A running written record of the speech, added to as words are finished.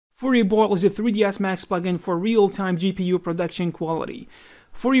FurryBall is a 3ds Max plugin for real-time GPU production quality.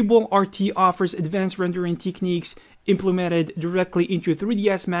 FurryBall RT offers advanced rendering techniques implemented directly into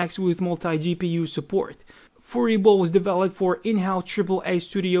 3ds Max with multi-GPU support. FurryBall was developed for in-house AAA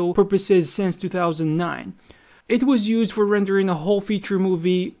studio purposes since 2009. It was used for rendering a whole feature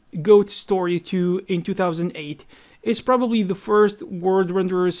movie, Goat Story 2, in 2008. It's probably the first world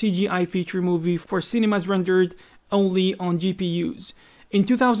renderer CGI feature movie for cinemas rendered only on GPUs. In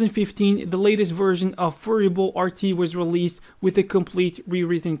 2015, the latest version of FurryBall RT was released with a complete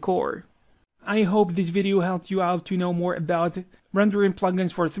rewritten core. I hope this video helped you out to know more about rendering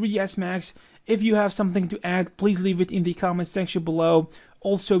plugins for 3ds Max. If you have something to add, please leave it in the comment section below.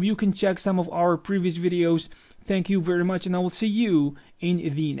 Also, you can check some of our previous videos. Thank you very much, and I will see you in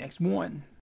the next one.